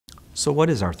So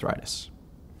what is arthritis?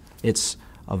 It's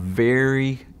a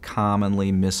very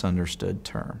commonly misunderstood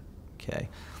term, okay?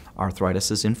 Arthritis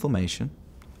is inflammation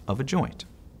of a joint,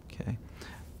 okay?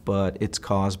 But it's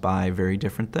caused by very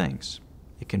different things.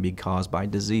 It can be caused by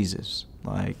diseases,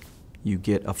 like you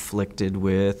get afflicted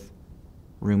with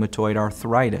rheumatoid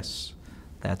arthritis.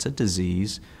 That's a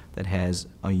disease that has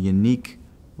a unique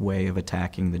way of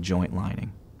attacking the joint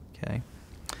lining, okay?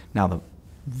 Now, the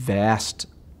vast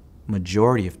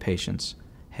majority of patients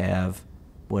have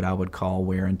what I would call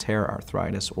wear and tear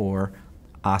arthritis or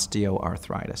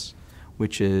osteoarthritis,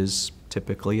 which is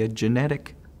typically a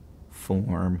genetic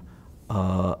form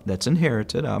that's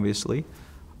inherited, obviously,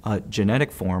 a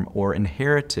genetic form or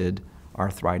inherited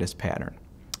arthritis pattern.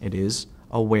 It is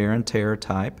a wear and tear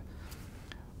type.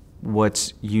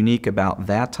 What's unique about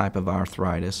that type of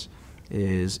arthritis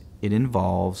is it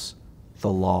involves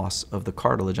the loss of the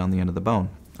cartilage on the end of the bone.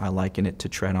 I liken it to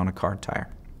tread on a car tire.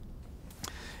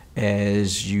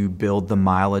 As you build the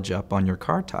mileage up on your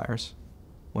car tires,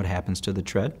 what happens to the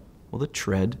tread? Well, the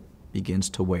tread begins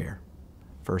to wear.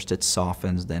 First it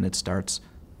softens, then it starts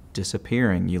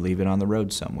disappearing. You leave it on the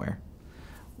road somewhere.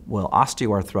 Well,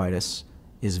 osteoarthritis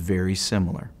is very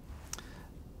similar.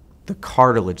 The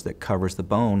cartilage that covers the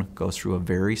bone goes through a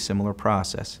very similar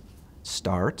process.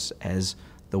 Starts as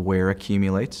the wear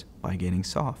accumulates by getting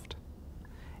soft.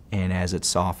 And as it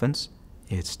softens,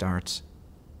 it starts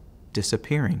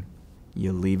disappearing.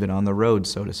 You leave it on the road,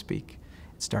 so to speak.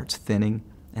 It starts thinning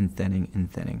and thinning and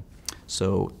thinning.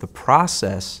 So the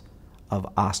process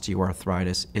of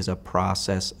osteoarthritis is a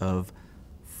process of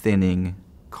thinning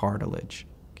cartilage,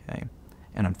 okay?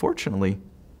 And unfortunately,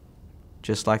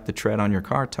 just like the tread on your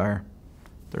car tire,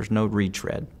 there's no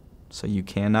retread. So you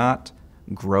cannot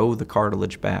grow the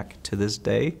cartilage back. To this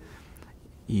day,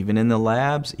 even in the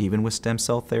labs, even with stem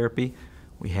cell therapy,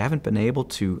 we haven't been able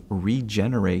to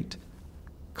regenerate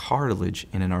cartilage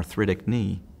in an arthritic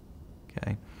knee,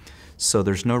 okay? So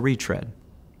there's no retread.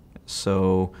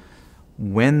 So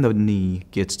when the knee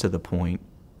gets to the point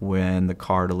when the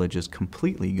cartilage is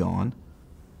completely gone,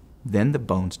 then the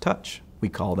bones touch. We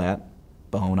call that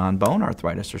bone-on-bone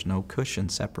arthritis. There's no cushion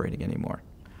separating anymore.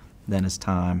 Then it's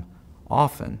time,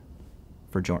 often,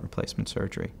 for joint replacement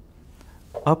surgery.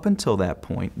 Up until that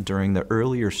point, during the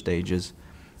earlier stages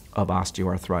of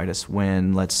osteoarthritis,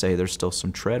 when, let's say, there's still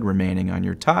some tread remaining on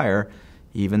your tire,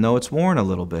 even though it's worn a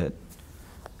little bit,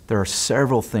 there are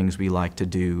several things we like to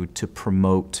do to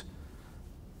promote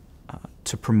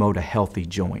a healthy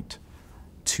joint,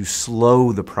 to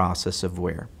slow the process of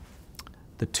wear.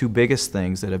 The two biggest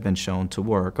things that have been shown to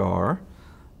work are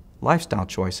lifestyle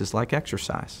choices like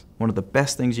exercise. One of the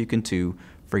best things you can do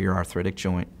for your arthritic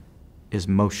joint is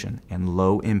motion and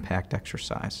low-impact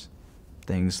exercise.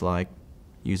 Things like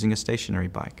using a stationary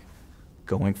bike,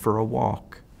 going for a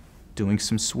walk, doing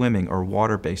some swimming or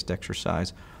water-based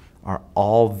exercise are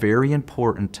all very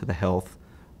important to the health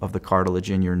of the cartilage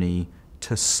in your knee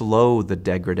to slow the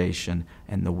degradation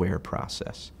and the wear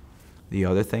process. The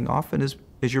other thing often is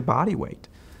your body weight.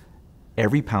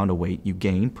 Every pound of weight you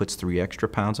gain puts 3 extra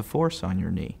pounds of force on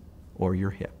your knee or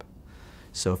your hip.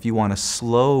 So if you want to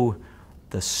slow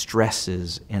the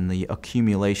stresses and the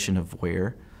accumulation of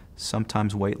wear,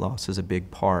 sometimes weight loss is a big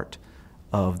part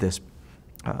of this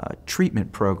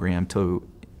treatment program to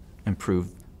improve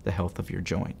the health of your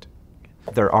joint.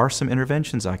 There are some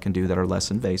interventions I can do that are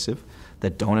less invasive,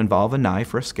 that don't involve a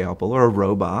knife or a scalpel or a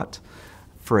robot.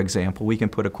 For example, we can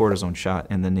put a cortisone shot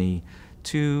in the knee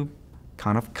to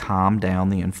kind of calm down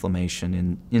the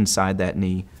inflammation inside that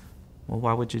knee. Well,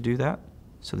 why would you do that?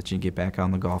 So that you can get back on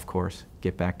the golf course,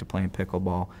 get back to playing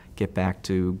pickleball, get back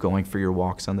to going for your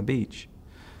walks on the beach.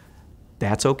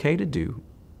 That's okay to do.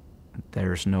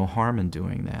 There's no harm in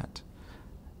doing that.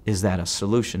 Is that a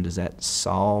solution? Does that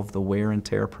solve the wear and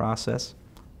tear process?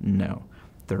 No.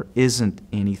 There isn't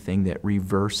anything that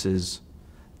reverses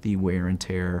the wear and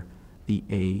tear, the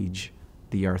age,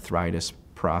 the arthritis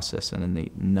process in the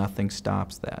knee. Nothing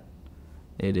stops that.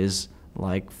 It is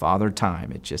like Father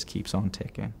Time. It just keeps on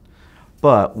ticking.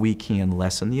 But we can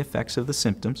lessen the effects of the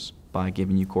symptoms by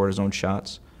giving you cortisone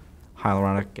shots,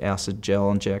 hyaluronic acid gel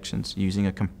injections, using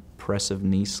a compressive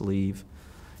knee sleeve,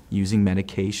 using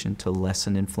medication to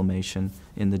lessen inflammation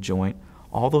in the joint.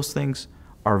 All those things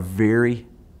are very,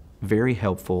 very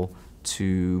helpful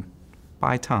to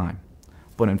buy time.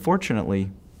 But unfortunately,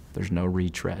 there's no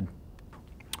retread.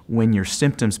 When your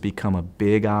symptoms become a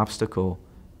big obstacle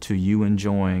to you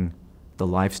enjoying the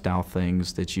lifestyle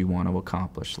things that you want to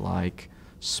accomplish, like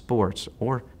sports,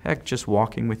 or heck, just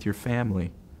walking with your family,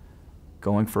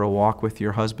 going for a walk with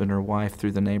your husband or wife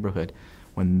through the neighborhood,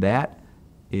 when that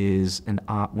is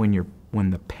when your when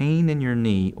the pain in your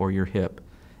knee or your hip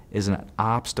is an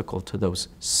obstacle to those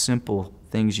simple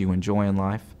things you enjoy in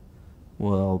life,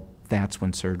 well, that's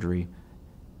when surgery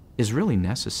is really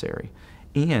necessary.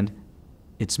 And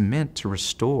it's meant to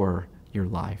restore your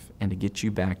life and to get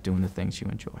you back doing the things you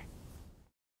enjoy.